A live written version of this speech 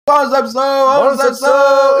Bonus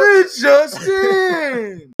episode. It's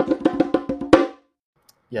Justin.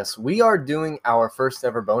 Yes, we are doing our first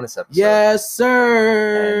ever bonus episode. Yes,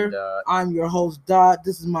 sir. And, I'm your host, Dot.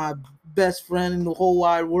 This is my best friend in the whole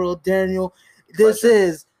wide world, Daniel. This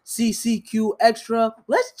is CCQ Extra.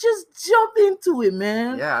 Let's just jump into it,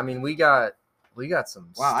 man. Yeah, I mean, we got some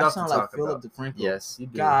Wow, I stuff sound to like talk Philip about. DeFranco. Yes, you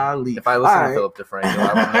do. Golly. If I listen All to right. Philip DeFranco,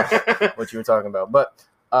 I would know what you were talking about. But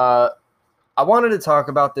I wanted to talk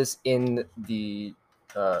about this in the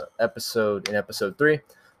episode 3,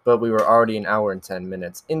 but we were already an hour and 10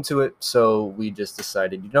 minutes into it, so we just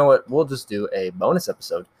decided, you know what, we'll just do a bonus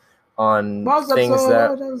episode on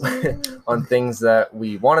things that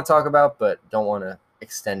we want to talk about but don't want to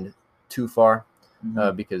extend too far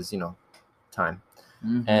because, you know, time.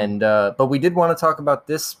 And but we did want to talk about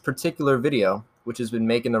this particular video, which has been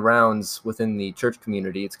making the rounds within the church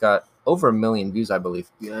community. It's got over 1 million views, I believe.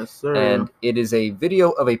 Yes, sir. And it is a video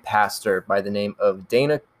of a pastor by the name of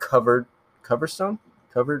Dana Coverstone.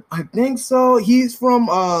 I think so. He's from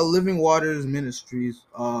Living Waters Ministries,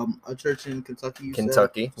 a church in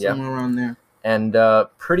Kentucky. Somewhere around there. And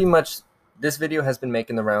pretty much this video has been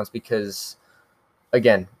making the rounds because,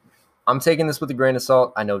 again, I'm taking this with a grain of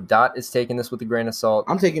salt. I know Dot is taking this with a grain of salt.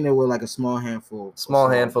 I'm taking it with like a small handful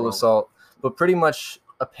of salt. But pretty much,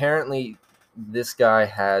 apparently, this guy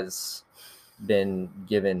has been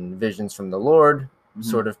given visions from the Lord,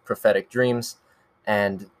 sort of prophetic dreams.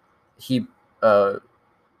 And he, I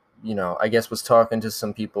guess was talking to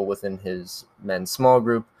some people within his men's small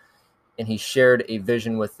group. And he shared a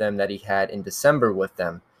vision with them that he had in December with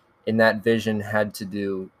them. And that vision had to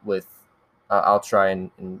do with, I'll try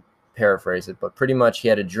and paraphrase it, but pretty much he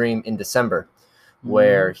had a dream in December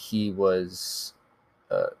where he was,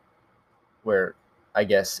 where I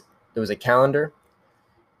guess there was a calendar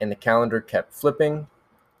and the calendar kept flipping,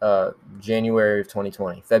 January of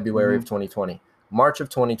 2020, February of 2020, March of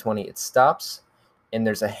 2020, it stops and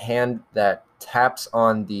there's a hand that taps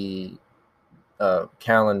on the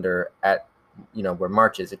calendar at, where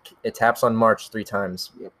March is. It taps on March 3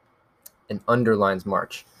 times and underlines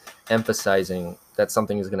March, emphasizing that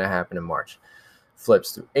something is going to happen in March.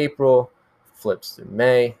 Flips through April, flips through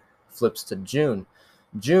May, flips to June.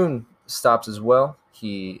 June stops as well.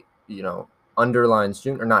 He, underlines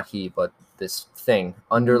June, or not he, but this thing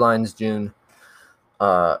underlines June,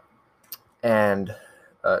 and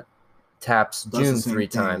taps June 3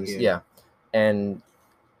 times. Yeah. And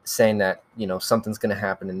saying that, something's going to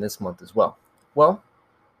happen in this month as well. Well,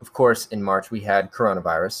 of course, in March we had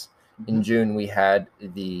coronavirus. In June we had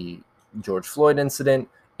the George Floyd incident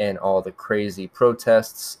and all the crazy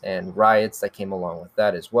protests and riots that came along with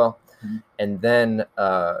that as well. And then,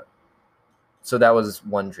 so that was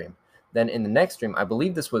one dream. Then in the next dream, I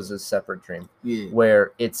believe this was a separate dream,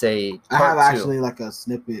 where it's a part I have 2. actually like a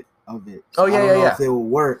snippet of it. So I don't know if it will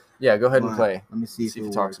work. Yeah, go ahead and play. Let me see if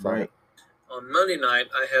it talks about it. On Monday night,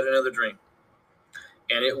 I had another dream,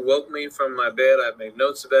 and it woke me from my bed. I made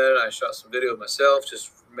notes about it. I shot some video of myself,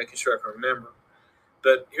 just making sure I can remember.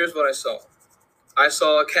 But here's what I saw. I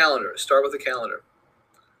saw a calendar. Start with a calendar.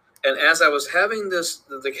 And as I was having this,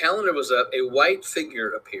 the calendar was up, a white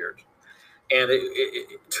figure appeared. And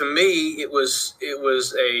to me, it was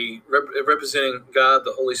representing God,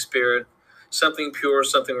 the Holy Spirit, something pure,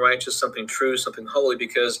 something righteous, something true, something holy,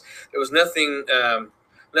 because there was nothing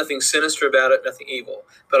sinister about it, nothing evil.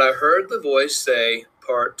 But I heard the voice say,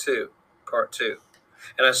 part 2.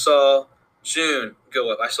 And I saw June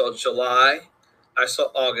go up. I saw July, I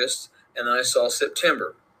saw August, and then I saw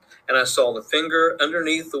September. And I saw the finger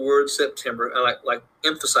underneath the word September, and like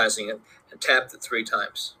emphasizing it, and tapped it 3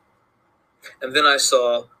 times. And then I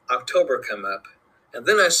saw October come up, and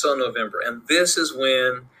then I saw November. And this is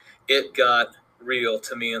when it got real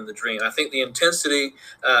to me in the dream. I think the intensity,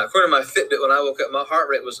 according to my Fitbit, when I woke up, my heart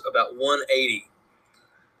rate was about 180.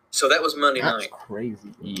 So that was Monday night. That's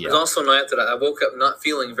crazy. Yeah. It was also a night that I woke up not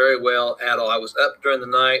feeling very well at all. I was up during the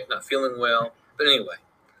night, not feeling well. But anyway,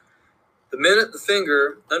 the minute the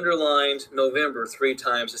finger underlined November 3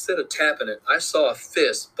 times, instead of tapping it, I saw a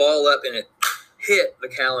fist ball up and it hit the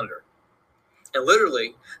calendar. And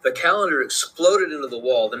literally, the calendar exploded into the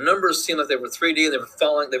wall. The numbers seemed like they were 3D and they were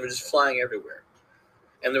falling. They were just flying everywhere.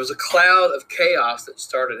 And there was a cloud of chaos that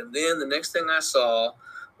started. And then the next thing I saw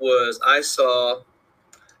was I saw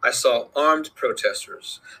armed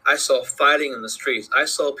protesters. I saw fighting in the streets. I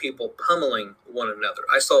saw people pummeling one another.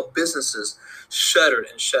 I saw businesses shuttered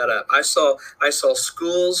and shut up. I saw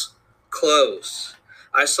schools closed.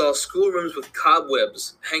 I saw schoolrooms with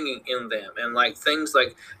cobwebs hanging in them, and like things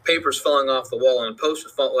like papers falling off the wall and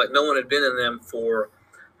posters falling, like no one had been in them for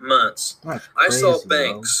months. That's I saw crazy,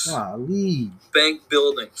 bro. banks. Golly. Bank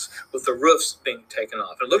buildings with the roofs being taken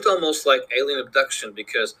off. It looked almost like alien abduction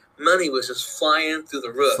because money was just flying through the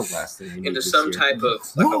That's roof the last thing we need into this some year. type of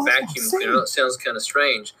like No, a that's what I'm vacuum cleaner. I know saying. it sounds kind of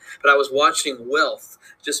strange, but I was watching wealth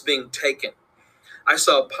just being taken. I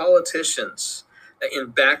saw politicians in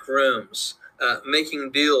back rooms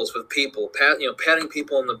making deals with people, patting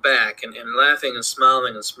people on the back and laughing and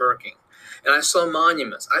smiling and smirking. And I saw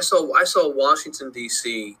monuments. I saw Washington,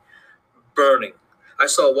 D.C. burning. I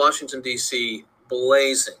saw Washington, D.C.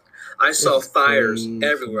 blazing. I saw It's fires crazy.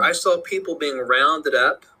 everywhere. I saw people being rounded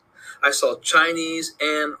up. I saw Chinese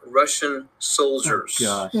and Russian soldiers.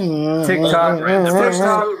 Oh, gosh. TikTok. TikTok. The Russian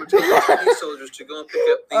soldiers were telling Chinese soldiers to go and pick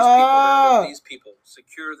up these people, round up these people,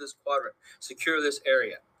 secure this quadrant, secure this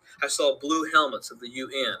area. I saw blue helmets of the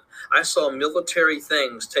UN. I saw military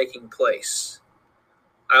things taking place.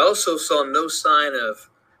 I also saw no sign of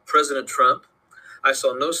President Trump. I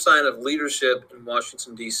saw no sign of leadership in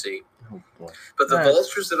Washington, D.C. Oh, boy. But the That's-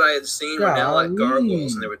 vultures that I had seen were now like golly.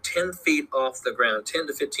 gargoyles, and they were 10 feet off the ground, 10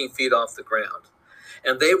 to 15 feet off the ground.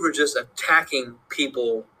 And they were just attacking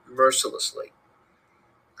people mercilessly.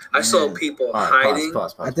 I saw Man. people All right, hiding.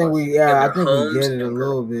 pause. I think we, in yeah, I their think we homes get it a and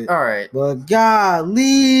little bit. All right. But golly.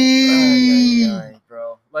 Ay,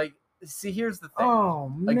 bro. Like, see, here's the thing. Oh,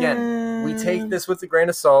 man. Again, we take this with a grain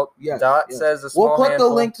of salt. Yes, Dot yes. says a small We'll put handful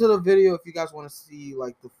the link to the video if you guys want to see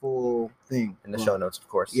like the full thing in the show notes, of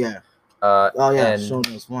course. Yeah. Oh Yeah. and, Show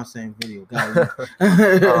notes. One same video.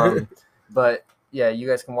 Golly. but yeah, you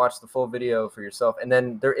guys can watch the full video for yourself. And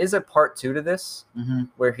then there is a part 2 to this Mhm.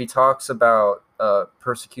 where he talks about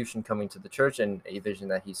persecution coming to the church and a vision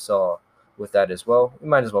that he saw with that as well. We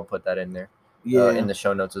might as well put that in there Yeah. in the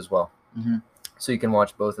show notes as well. Mhm. So you can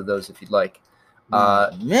watch both of those if you'd like.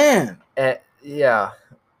 Man. Yeah.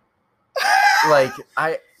 Like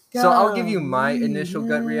so I'll give you my Golly, initial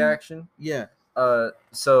gut man. reaction. Yeah.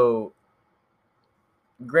 So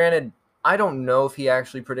granted, I don't know if he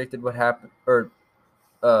actually predicted what happened or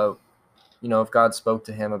if God spoke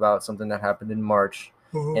to him about something that happened in March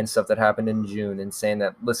and stuff that happened in June and saying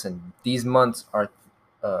that, listen, these months are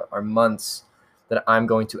months that I'm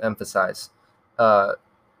going to emphasize. I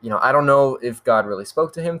don't know if God really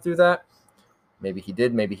spoke to him through that. Maybe he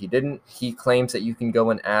did, maybe he didn't. He claims that you can go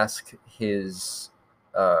and ask his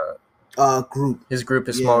Group. his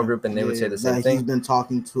small group, and they would say the same that thing. He's been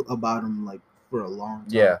talking about him like for a long time.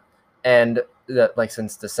 Yeah, and that like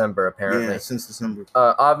since December apparently. Yeah, since December.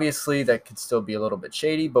 Obviously, that could still be a little bit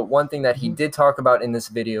shady, but one thing that he did talk about in this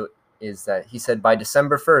video is that he said by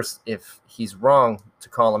December 1st, if he's wrong, to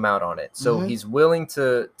call him out on it. So he's willing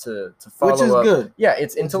to follow Which is up. good. Yeah,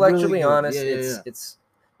 it's intellectually really good. honest. Yeah.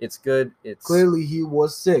 It's good. It's Clearly he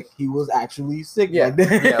was sick. He was actually sick. yeah, back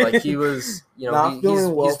then. yeah. Like he was, Not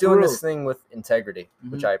feeling well he's for doing real. this thing with integrity,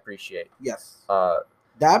 which I appreciate. Yes. Uh,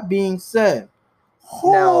 That being said,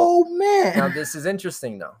 oh man. Now this is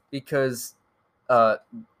interesting though, because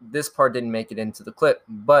this part didn't make it into the clip,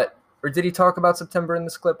 or did he talk about September in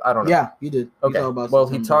this clip? I don't know. Yeah, he did. Okay.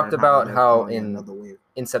 He talked about how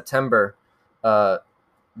in September,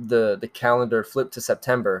 the calendar flipped to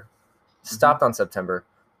September, stopped on September,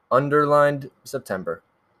 underlined September,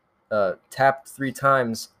 tapped 3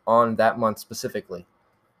 times on that month specifically,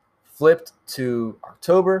 flipped to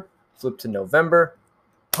October, flipped to November,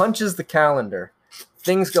 punches the calendar.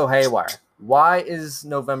 Things go haywire. Why is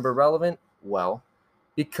November relevant? Well,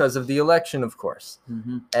 because of the election, of course.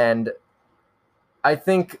 And I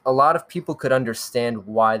think a lot of people could understand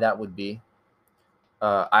why that would be.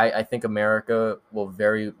 I think America will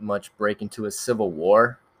very much break into a civil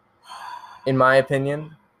war, in my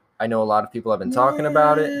opinion. I know a lot of people have been talking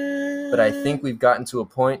about it, but I think we've gotten to a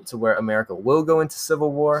point to where America will go into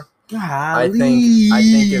civil war. I think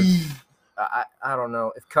if I don't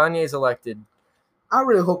know if Kanye's elected. I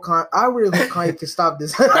really hope Kanye can stop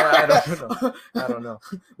this. I don't know.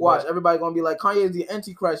 Watch, But everybody gonna be like, Kanye is the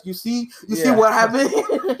Antichrist. You see Yeah. what happened?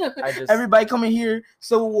 just- Everybody coming here,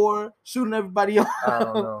 civil war, shooting everybody up. I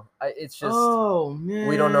don't know. It's just Oh man,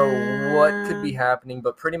 we don't know what could be happening,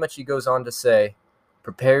 but pretty much he goes on to say,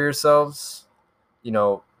 prepare yourselves,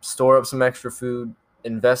 store up some extra food,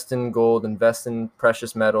 invest in gold, invest in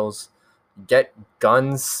precious metals, get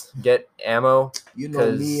guns, get ammo. You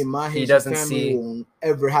know me and my he Haitian doesn't family see- won't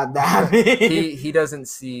ever have that happen. he doesn't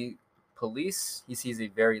see police. He sees a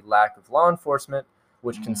very lack of law enforcement,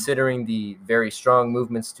 which considering the very strong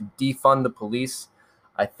movements to defund the police,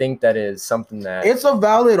 I think that is something that It's a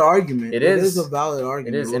valid argument. It It is. is a valid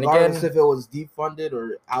argument. It is. And Regardless again- if it was defunded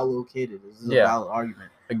or allocated. This is a Yeah. valid argument.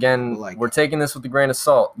 again, Like- we're taking this with a grain of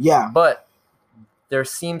salt. Yeah. But there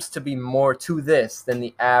seems to be more to this than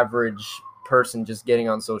the average person just getting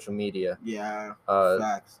on social media. Yeah. Uh,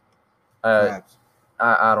 Facts. uh,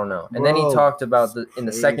 I don't know. And then he Bro, talked about it's in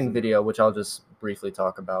the second crazy. video, which I'll just briefly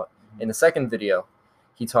talk about. In the second video,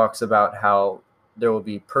 he talks about how there will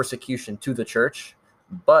be persecution to the church,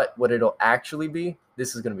 but what it'll actually be,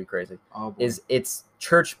 this is going to be crazy, Oh, boy. is it's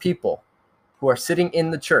church people who are sitting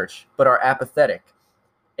in the church but are apathetic,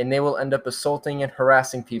 and they will end up assaulting and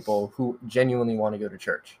harassing people who genuinely want to go to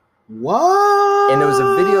church. What? And there was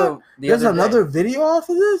a video There's another video off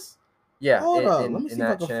of this? Yeah. Hold up. Let me see if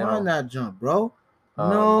I can find that jump, bro.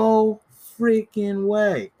 No freaking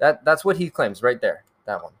way. That's what he claims right there.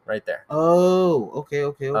 That one right there. Oh, okay.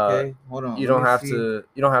 Hold on. You don't have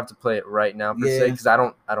to play it right now per se, because I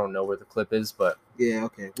don't know where the clip is, but yeah,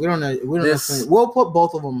 okay. We don't know. We'll put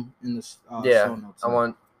both of them in the show notes. I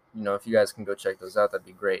want if you guys can go check those out, that'd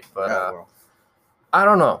be great. But I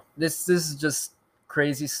don't know. This is just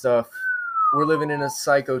crazy stuff. We're living in a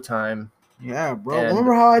psycho time. Yeah, bro.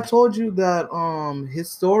 Remember how I told you that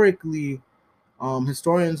historically,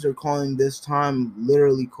 historians are calling this time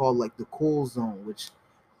literally called like the cool zone, which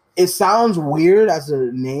it sounds weird as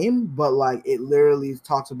a name, but like it literally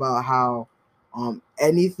talks about how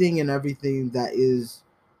anything and everything that is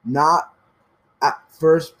not at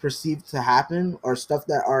first perceived to happen or stuff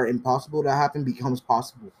that are impossible to happen becomes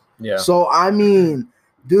possible. Yeah. So I mean,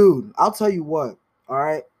 dude, I'll tell you what, all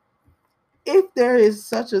right? If there is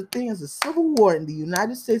such a thing as a civil war in the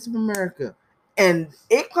United States of America and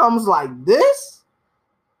it comes like this,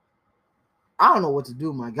 I don't know what to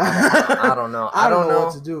do, my guy. I don't know. I don't know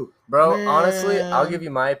what to do. Bro, Man. Honestly, I'll give you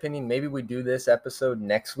my opinion. Maybe we do this episode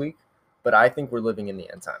next week, but I think we're living in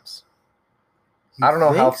the end times. I don't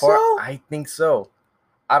know how far. So? I think so.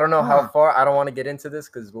 I don't know how far. I don't want to get into this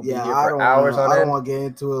because we'll be here for hours on end. I don't want to get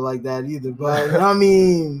into it like that either, but I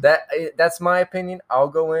mean... That's my opinion. I'll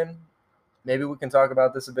go in. Maybe we can talk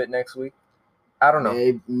about this a bit next week. I don't know.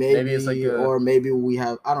 Maybe it's like or maybe we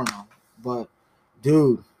have. I don't know. But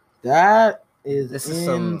dude, that is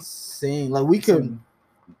insane. Like we could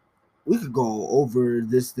go over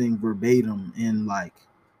this thing verbatim and like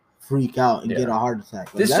freak out and get a heart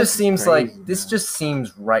attack. Like, this just seems crazy, this just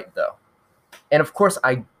seems right though. And of course,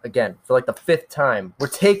 again for like the 5th time, we're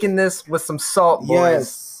taking this with some salt,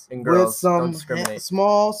 boys and girls. With some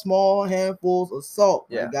small handfuls of salt,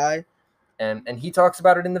 my guy. And he talks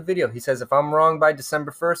about it in the video. He says, if I'm wrong by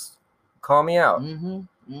December 1st, call me out.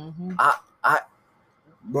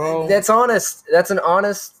 Bro, that's honest. That's an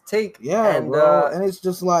honest take. Yeah, and, bro. And it's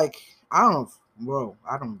just like, I don't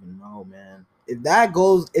even know, man.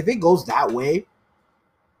 If it goes that way,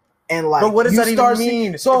 and like, but what does that even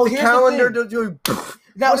mean? So if the calendar here's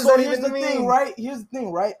the thing, right? Here's the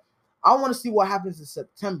thing, right? I want to see what happens in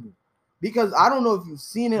September. Because I don't know if you've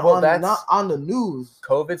seen it on the news.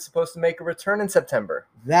 COVID's supposed to make a return in September.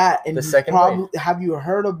 That and the second wave. Have you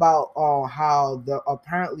heard about how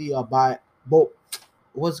apparently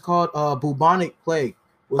what's called bubonic plague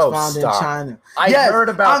was found in China? I heard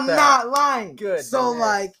about that. I'm not lying. Good. So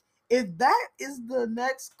like, if that is the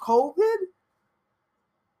next COVID,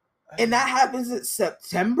 and that happens in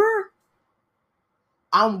September,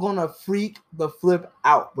 I'm gonna freak the flip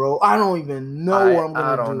out, bro. I don't even know what I'm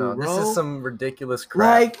gonna do. I don't know. Bro. This is some ridiculous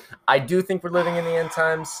crap. Like, I do think we're living in the end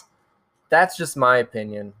times. That's just my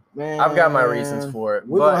opinion. Man, I've got my reasons for it.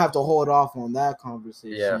 We're gonna have to hold off on that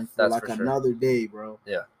conversation for like another day, bro.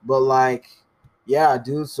 Yeah. But like, yeah,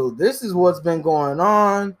 dude. So this is what's been going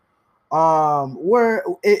on.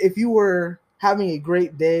 If you were having a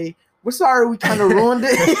great day, we're sorry we kind of ruined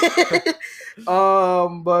it.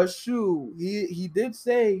 But shoot, he did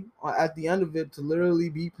say at the end of it to literally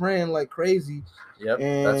be praying like crazy. Yep,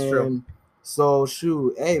 that's true. So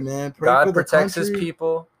shoot, hey man, pray God for the protects country. His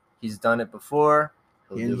people. He's done it before.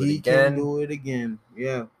 He can do it again.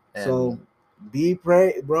 Yeah. And so be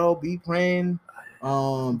praying. Bro,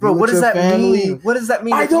 what does that mean? What does that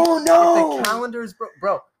mean? I don't know. If the calendars,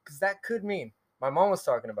 bro, because that could mean. My mom was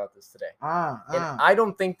talking about this today. And I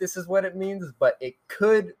don't think this is what it means, but it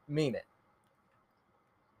could mean it.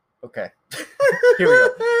 Okay. Here we go.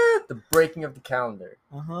 The breaking of the calendar.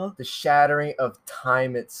 The shattering of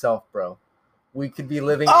time itself, bro. We could be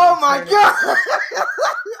living. Oh my God.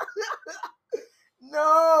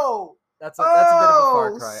 No. That's a bit of a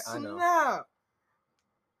far cry. I know. Snap.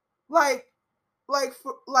 Like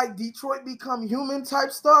Detroit Become Human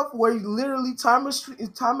type stuff, where literally time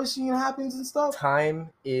machine happens and stuff. Time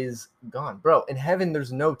is gone, bro. In heaven,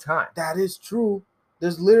 there's no time. That is true.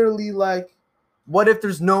 There's literally like, what if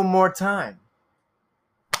there's no more time?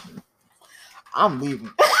 I'm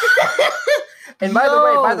leaving. And by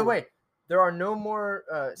the way, there are no more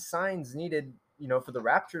signs needed, for the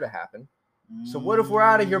rapture to happen. So what if we're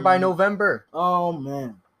out of here by November? Oh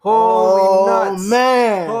man. Holy nuts.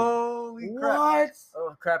 Man. Holy crap. What?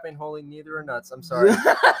 Oh, crap ain't holy, neither are nuts. I'm sorry.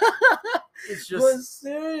 It's just, but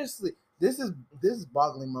seriously, this is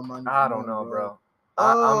boggling my mind. I don't know, bro.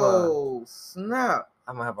 Snap.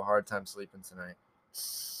 I'm gonna have a hard time sleeping tonight.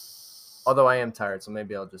 Although I am tired, so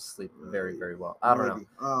maybe I'll just sleep very, very well. I don't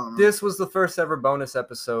know. This was the first ever bonus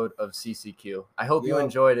episode of CCQ. I hope you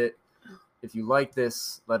enjoyed it. If you like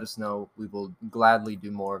this, let us know. We will gladly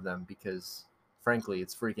do more of them because, frankly,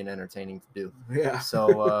 it's freaking entertaining to do. Yeah.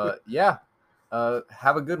 So, yeah.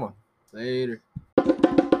 Have a good one. Later.